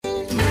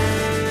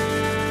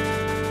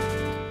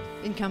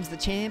In comes the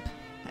champ.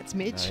 That's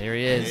Mitch. Oh, here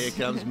he is. Here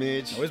comes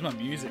Mitch. Where's my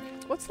music?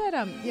 What's that?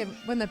 Yeah,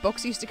 when the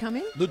box used to come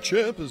in. The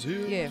champ is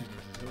here. Yeah.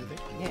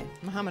 Yeah,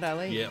 Muhammad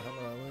Ali. Yeah.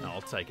 No,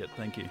 I'll take it.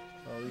 Thank you.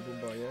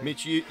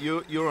 Mitch,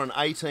 you're on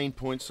 18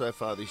 points so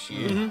far this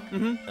year,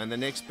 and the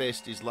next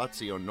best is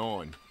Lutzi on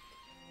 9,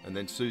 and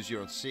then Suze,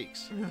 you're on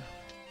 6.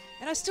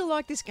 And I still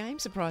like this game,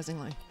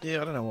 surprisingly.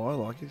 Yeah, I don't know why I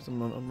like it. 'Cause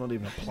I'm not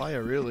even a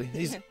player, really.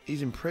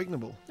 He's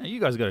impregnable. Now, you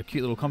guys got a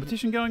cute little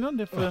competition going on.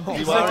 For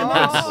You second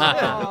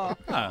are.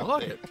 place. Oh, I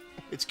like it.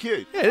 It's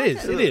cute. Yeah, it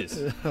is. It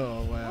is.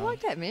 Oh, I wow.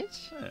 like that,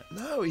 Mitch.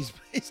 No, he's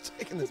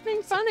taking this. He's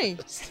being funny.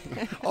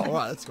 Oh,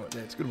 right, that's good.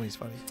 Yeah, it's good when he's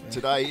funny. Yeah.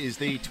 Today is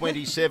the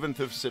 27th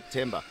of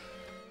September.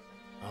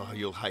 Oh,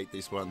 you'll hate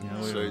this one, No,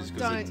 we Suze, won't.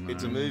 because Don't.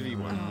 it's a movie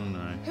one. Oh, no.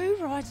 Who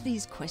writes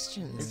these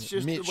questions? It's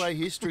just Mitch. the way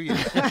history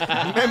is.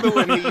 Remember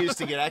when he used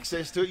to get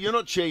access to it? You're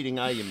not cheating,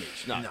 are you,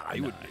 Mitch? No,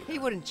 he wouldn't. He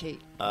wouldn't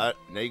cheat. Now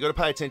you got to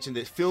pay attention.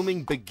 That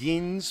filming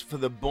begins for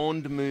the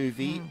Bond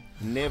movie.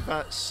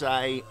 Never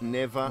Say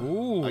Never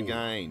Ooh.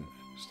 Again.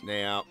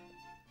 Now,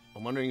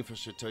 I'm wondering if I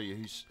should tell you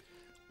who's.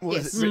 What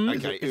Yes. is it?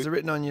 Okay. Is it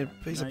written on your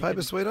piece No, of you paper,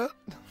 can- sweetheart?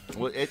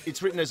 Well,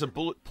 it's written as a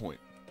bullet point.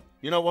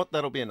 You know what?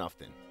 That'll be enough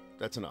then.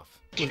 That's enough.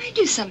 Can I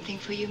do something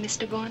for you,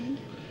 Mr. Bond?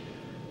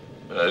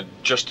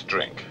 Just a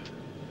drink.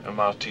 A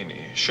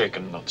martini,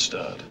 shaken, not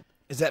stirred.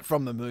 Is that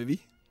from the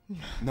movie?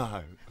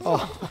 No.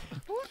 Oh,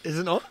 is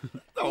it not?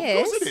 Oh, Yes.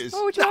 Of course it is.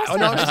 Why would you ask Oh,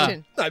 that no,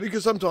 question? no,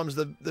 because sometimes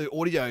the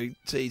audio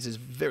tease is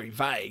very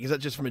vague. Is that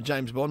just from a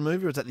James Bond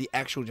movie, or is that the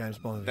actual James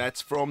Bond movie?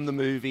 That's from the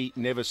movie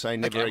Never Say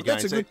Never Okay,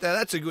 Again.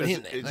 that's a good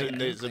hint. There's, Then. Okay.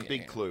 there's a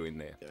big clue in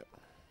there.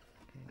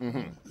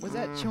 Was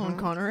that Sean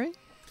Connery?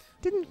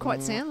 Didn't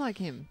quite sound like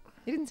him.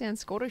 He didn't sound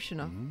Scottish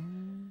enough.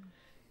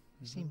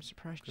 He seemed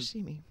surprised to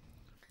see me.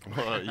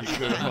 Oh, you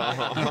could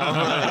have.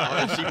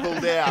 And she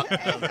pulled out.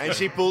 And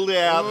she pulled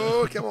out.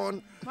 Oh, come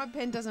on. My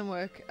pen doesn't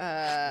work.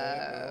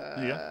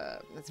 Yeah.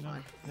 That's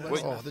fine.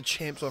 Oh, the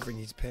champ's offering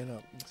his pen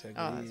up. That's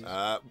how good he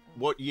is.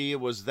 What year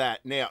was that?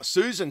 Now,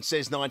 Susan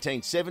says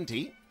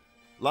 1970.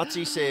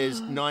 Lutzi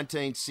says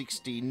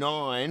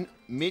 1969.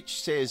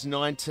 Mitch says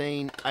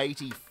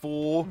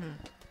 1984.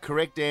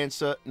 Correct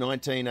answer,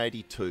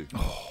 1982.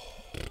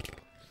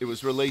 It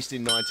was released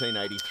in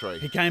 1983.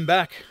 He came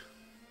back.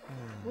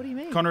 What do you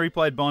mean? Connery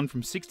played Bond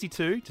from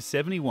 62 to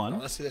 71. Oh,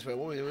 that's what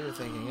we were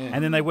thinking, yeah.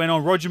 And then they went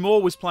on. Roger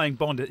Moore was playing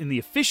Bond in the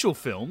official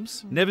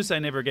films. Never Say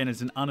Never Again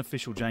is an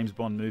unofficial James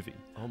Bond movie.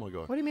 Oh, my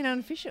God. What do you mean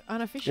unofficial?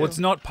 Unofficial? Well, it's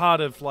not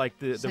part of like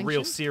the real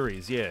Sanctioned?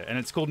 series, yeah. And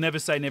it's called Never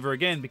Say Never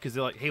Again because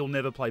they're like he'll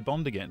never play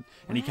Bond again.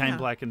 And he came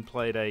Wow. back and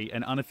played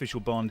an unofficial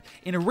Bond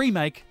in a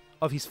remake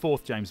of his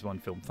fourth James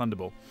Bond film,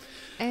 Thunderball.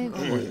 And, Oh,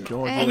 my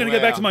God. I'm going to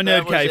go back to my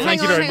nerd cave.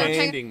 Thank you very much.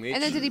 Outstanding, Mitch.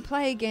 And then did he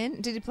play again?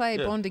 Did he play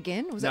Yeah. Bond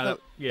again? Was No, that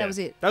that was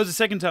it? That was the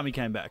second time he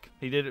came back.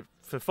 He did it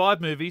for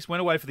 5 movies,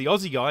 went away for the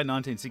Aussie guy in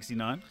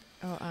 1969,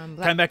 Oh,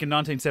 came back in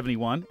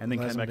 1971, and then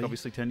came back Lazenby.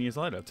 obviously 10 years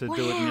later to do it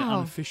in an Wow.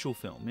 unofficial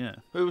film, yeah.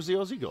 Who was the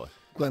Aussie guy?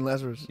 Glenn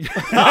Lazarus.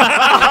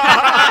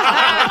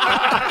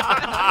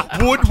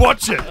 Would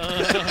watch it.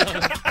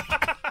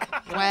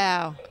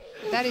 Wow,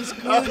 that is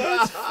good.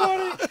 That's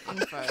funny.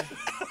 Info.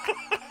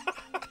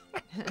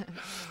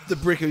 The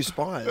brick who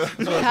spies.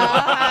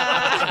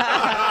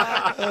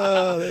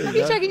 Have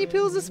you taken your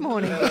pills this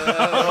morning? I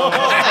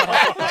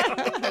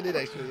did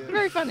actually, yeah.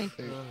 Very funny.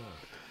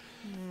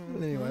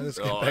 Anyway, let's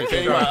get Oh, back to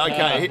anyway,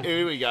 okay,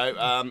 here we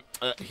go.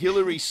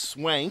 Hilary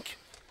Swank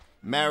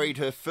married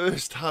her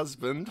first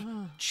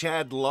husband,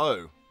 Chad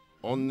Lowe,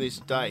 on this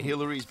day.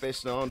 Hillary's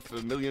best known for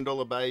 $1 Million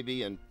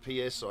Baby and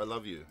P.S. I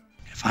Love You.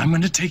 If I'm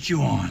going to take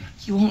you on,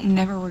 You won't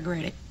never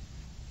regret it.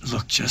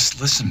 look,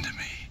 just listen to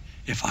me.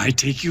 If I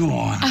take you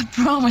on, I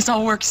promise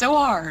I'll work so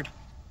hard.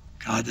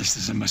 God, this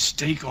is a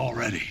mistake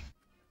already.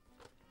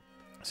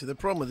 See, the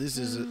problem with this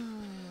is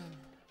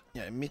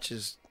that, Mitch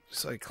is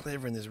so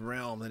clever in this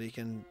realm that he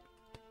can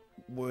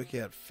work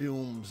out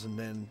films and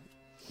then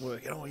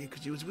work out,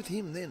 because he was with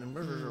him then.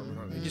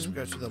 And he just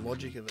goes through the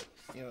logic of it.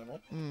 You know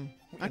what?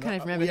 I can't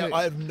even remember who.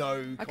 I have no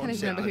I can't even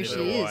concept. remember who Neither she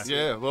do I. is.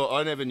 Yeah, well,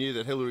 I never knew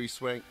that Hilary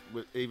Swank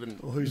was even...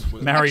 who's-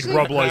 was Married Actually-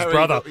 Rob Lowe's married-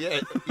 brother. Yeah,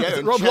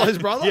 and Rob Chad- Lowe's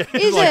brother? Yeah,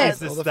 Is like, it?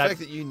 it's Well, the that- fact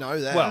that you know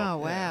that. Well, Oh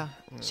wow,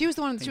 she was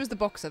the one. She was the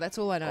boxer. That's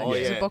all I know. Oh, She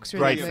was yeah. a boxer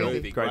Great in the film.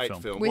 movie. Great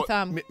Great film. with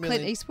Mi-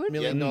 Clint Eastwood. $1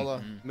 Million.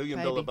 $1 Million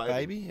Baby. Baby.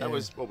 Baby, yeah. That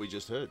was what we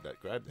just heard,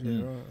 that grab.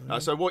 Yeah,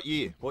 right. So what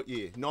year?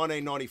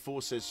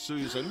 1994 says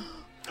Susan.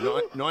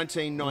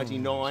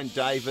 1999,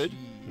 David.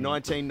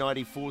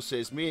 1994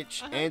 says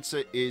Mitch. Answer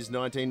is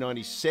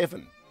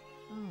 1997.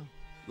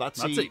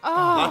 Lutzi.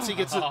 Lutzi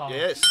gets it.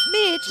 Yes.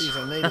 Mitch. Jeez,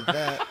 I needed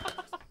that.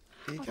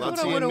 I thought Lutzi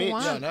I and would have Mitch.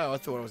 won. No, I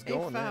thought I was If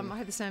going I there.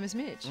 had the same as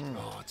Mitch.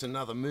 Oh, it's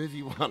another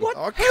movie one. What?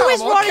 Oh, Who come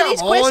is on, writing come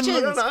these on. questions?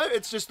 I don't know.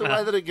 It's just the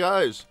way that it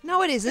goes.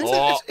 No, it isn't.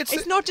 Oh.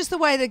 It's not just the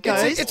way that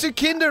goes. It's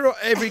akin to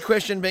every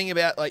question being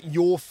about like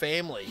your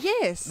family.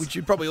 Yes. Which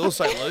you'd probably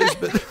also lose,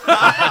 but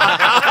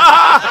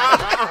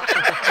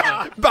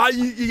but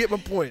you get my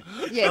point.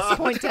 Yes,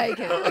 point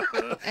taken.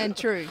 And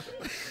true.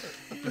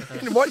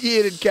 In what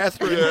year did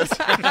Catherine? Do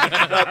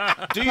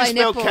you Play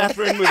spell netball.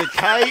 Catherine with a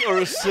K or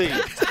a C?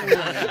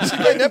 She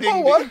played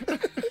netball,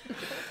 what?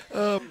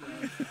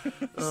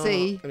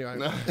 See,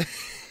 Anyway,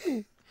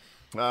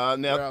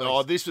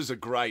 This was a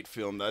great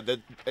film, though.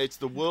 It's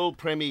the world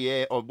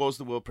premiere, or was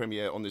the world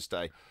premiere on this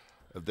day,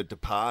 of The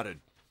Departed.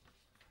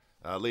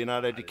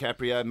 Leonardo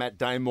DiCaprio, Matt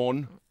Damon,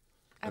 and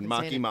Haven't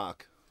Marky seen it.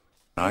 Mark.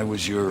 When I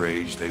was your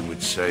age, they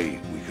would say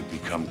we could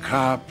become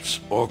cops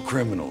or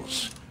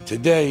criminals.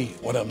 Today,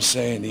 what I'm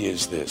saying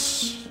is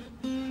this.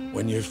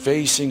 When you're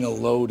facing a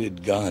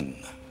loaded gun,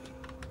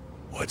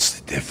 what's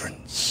the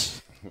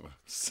difference?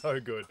 So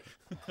good.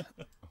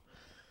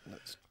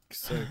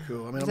 so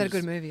cool. I mean, is that a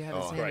good movie? I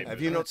haven't seen great. it.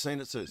 Have you not seen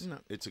it, Suze? No.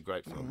 It's a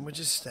great film. We're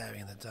just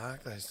stabbing in the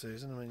dark, though,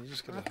 Susan. I mean, you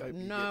just got to hope.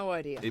 No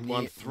idea. It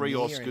won 3 near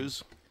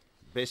Oscars: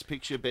 Best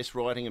Picture, Best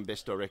Writing, and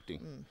Best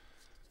Directing.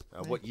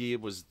 What year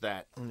was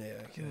that?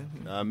 Yeah,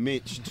 okay.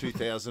 Mitch,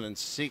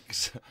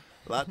 2006.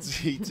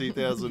 Lutzi,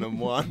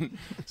 2001.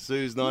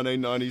 Suze,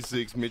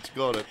 1996. Mitch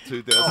got it,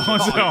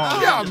 2006. Come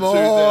on.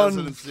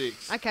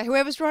 2006. Okay,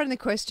 whoever's writing the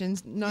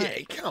questions, no. Yeah,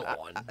 come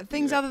on.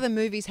 Things other than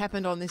movies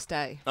happened on this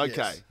day. Okay,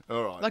 Yes.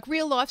 all right. Like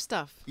real life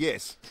stuff.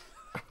 Yes.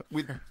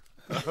 With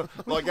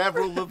like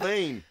Avril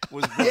Lavigne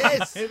was born.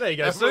 Yes. Here, there you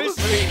go, Avril Suze.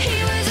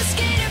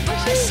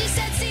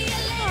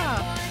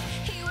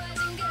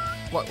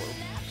 What?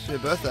 It's your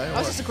birthday. That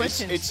was just a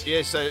question. This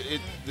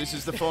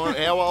is the final.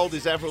 How old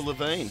is Avril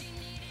Lavigne?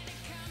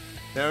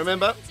 Now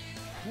remember,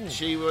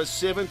 she was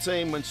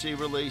 17 when she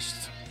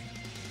released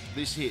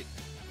this hit,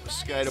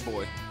 Skater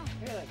Boy.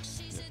 Really?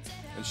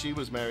 And she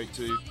was married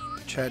to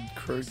Chad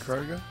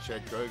Kroger.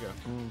 Chad Kroger,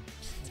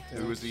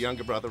 who was the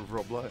younger brother of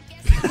Rob Lowe.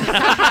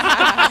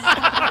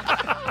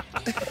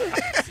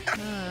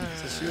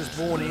 So she was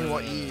born in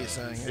what year? You're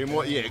saying? In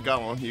what? Yeah, go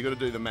on. You got to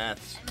do the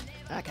maths,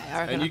 Okay, I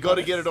reckon and you I've got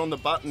to it. get it on the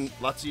button,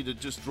 Lutzi, to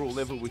just draw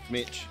level with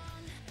Mitch.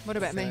 What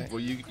about me?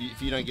 Well,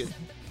 if you don't get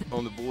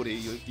on the board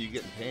here, you're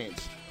getting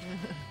pants.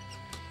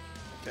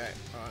 Okay.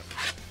 All right.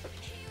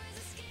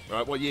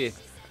 Right, what year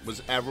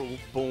was Avril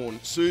born?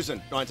 Susan,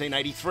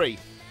 1983.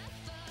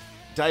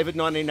 David,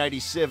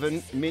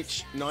 1987.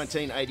 Mitch,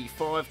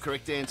 1985.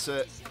 Correct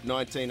answer,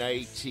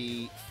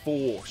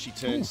 1984. She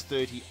turns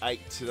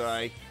 38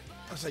 today.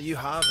 So you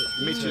halve it.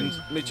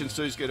 Mitch and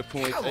Suze get a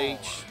point Come on.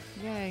 each.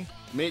 Yay.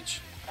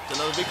 Mitch, it's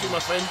another victory, my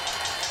friend.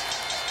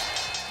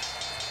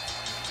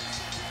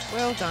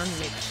 Well done,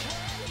 Mitch.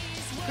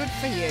 Good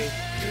for you.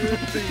 Good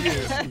for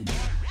you.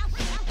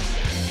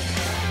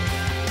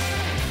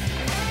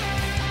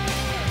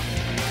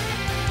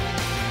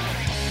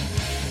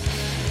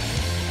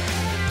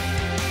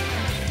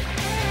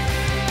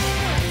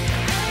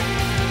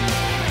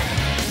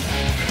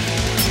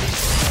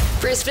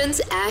 Brisbane's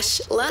Ash,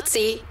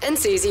 Lutzi and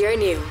Susie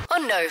O'Neill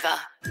on Nova.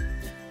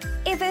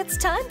 If it's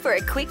time for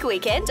a quick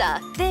weekender,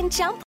 then jump